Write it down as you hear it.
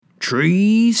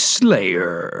Tree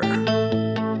Slayer.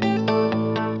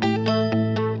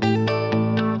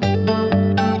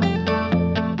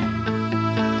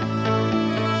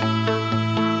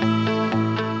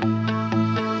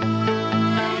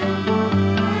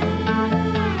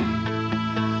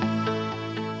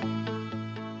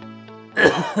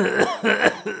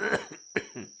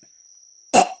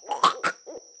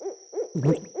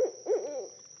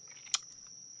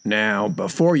 Now,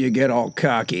 before you get all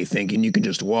cocky thinking you can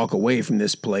just walk away from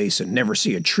this place and never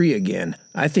see a tree again,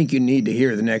 I think you need to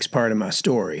hear the next part of my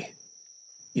story.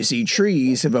 You see,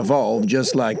 trees have evolved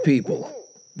just like people.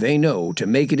 They know to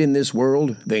make it in this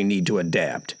world, they need to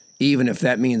adapt, even if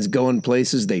that means going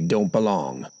places they don't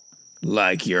belong.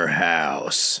 Like your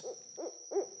house.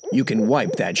 You can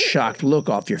wipe that shocked look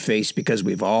off your face because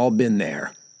we've all been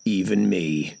there, even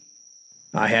me.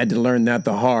 I had to learn that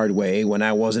the hard way when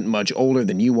I wasn't much older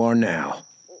than you are now.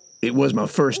 It was my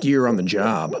first year on the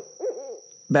job.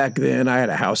 Back then, I had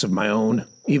a house of my own,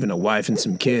 even a wife and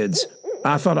some kids.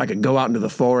 I thought I could go out into the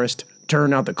forest,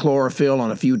 turn out the chlorophyll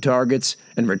on a few targets,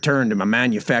 and return to my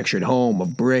manufactured home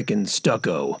of brick and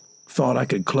stucco. Thought I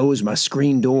could close my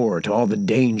screen door to all the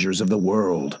dangers of the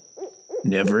world.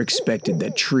 Never expected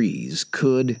that trees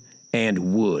could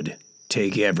and would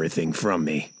take everything from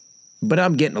me. But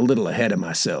I'm getting a little ahead of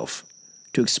myself.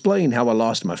 To explain how I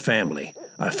lost my family,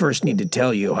 I first need to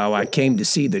tell you how I came to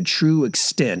see the true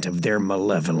extent of their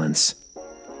malevolence.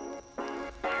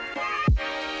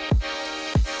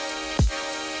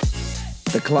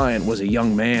 The client was a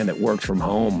young man that worked from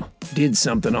home, did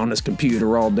something on his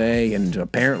computer all day, and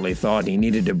apparently thought he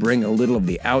needed to bring a little of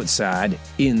the outside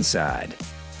inside.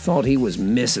 Thought he was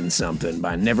missing something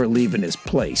by never leaving his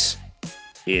place.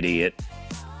 Idiot.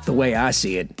 The way I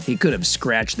see it, he could have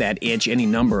scratched that itch any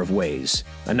number of ways.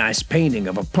 A nice painting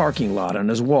of a parking lot on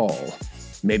his wall.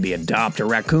 Maybe adopt a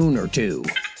raccoon or two.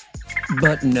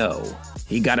 But no,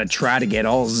 he gotta try to get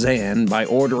all zen by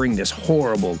ordering this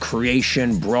horrible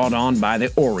creation brought on by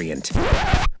the Orient.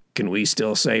 Can we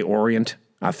still say Orient?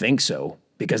 I think so,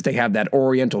 because they have that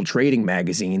Oriental trading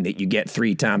magazine that you get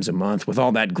 3 times a month with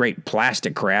all that great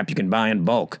plastic crap you can buy in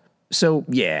bulk. So,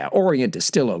 yeah, Orient is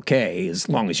still okay, as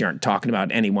long as you aren't talking about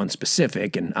anyone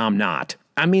specific, and I'm not.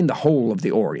 I mean the whole of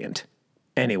the Orient.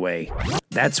 Anyway,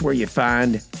 that's where you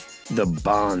find the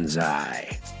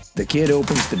bonsai. The kid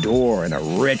opens the door and a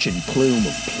wretched plume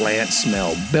of plant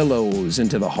smell billows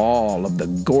into the hall of the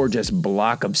gorgeous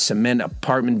block of cement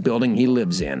apartment building he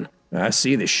lives in. I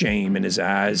see the shame in his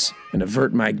eyes and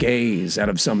avert my gaze out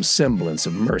of some semblance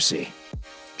of mercy.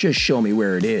 Just show me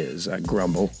where it is, I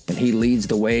grumble, and he leads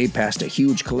the way past a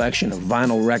huge collection of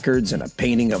vinyl records and a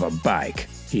painting of a bike.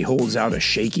 He holds out a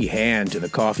shaky hand to the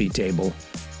coffee table,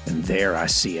 and there I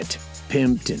see it.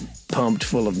 Pimped and pumped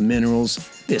full of minerals,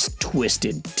 this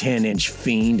twisted 10-inch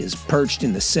fiend is perched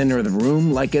in the center of the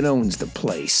room like it owns the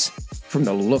place. From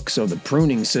the looks of the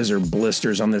pruning scissor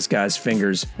blisters on this guy's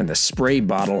fingers and the spray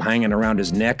bottle hanging around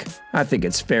his neck, I think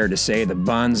it's fair to say the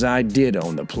bonsai did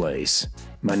own the place.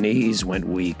 My knees went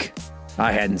weak.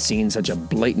 I hadn't seen such a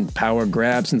blatant power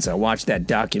grab since I watched that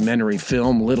documentary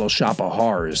film Little Shop of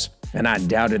Horrors, and I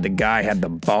doubted the guy had the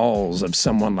balls of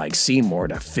someone like Seymour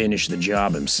to finish the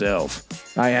job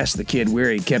himself. I asked the kid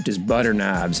where he kept his butter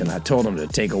knives, and I told him to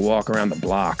take a walk around the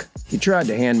block. He tried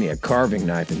to hand me a carving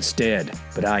knife instead,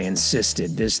 but I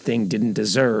insisted this thing didn't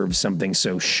deserve something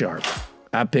so sharp.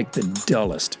 I picked the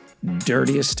dullest,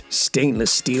 dirtiest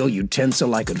stainless steel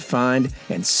utensil I could find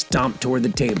and stomped toward the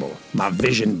table, my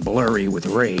vision blurry with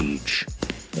rage.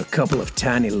 A couple of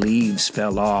tiny leaves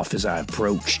fell off as I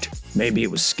approached. Maybe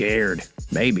it was scared.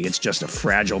 Maybe it's just a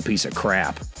fragile piece of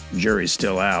crap. Jury's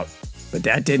still out. But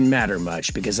that didn't matter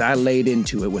much because I laid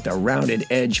into it with a rounded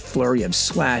edge flurry of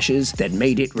slashes that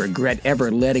made it regret ever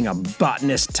letting a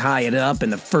botanist tie it up in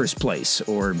the first place,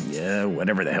 or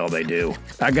whatever the hell they do.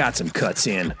 I got some cuts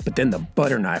in, but then the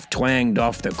butter knife twanged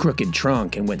off the crooked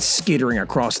trunk and went skittering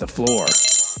across the floor.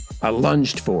 I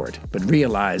lunged for it, but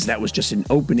realized that was just an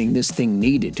opening this thing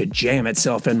needed to jam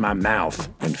itself in my mouth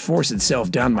and force itself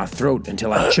down my throat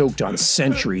until I choked on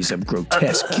centuries of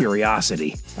grotesque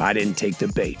curiosity. I didn't take the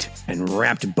bait and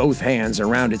wrapped both hands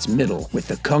around its middle with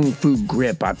the kung fu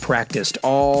grip I practiced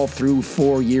all through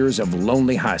 4 years of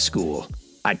lonely high school.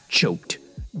 I choked,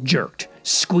 jerked,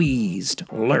 squeezed,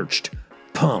 lurched,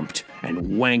 pumped, and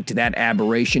wanked that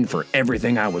aberration for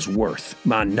everything I was worth.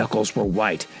 My knuckles were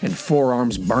white and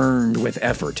forearms burned with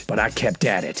effort, but I kept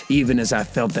at it, even as I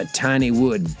felt the tiny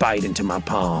wood bite into my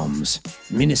palms.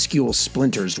 Minuscule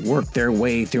splinters worked their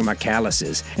way through my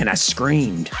calluses, and I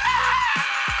screamed.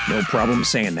 No problem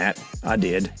saying that. I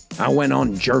did. I went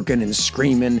on jerking and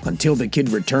screaming until the kid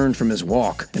returned from his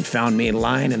walk and found me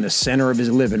lying in the center of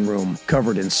his living room,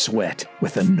 covered in sweat,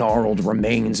 with the gnarled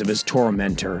remains of his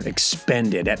tormentor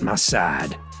expended at my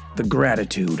side. The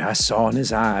gratitude I saw in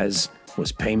his eyes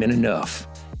was payment enough.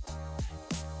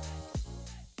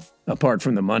 Apart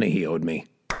from the money he owed me,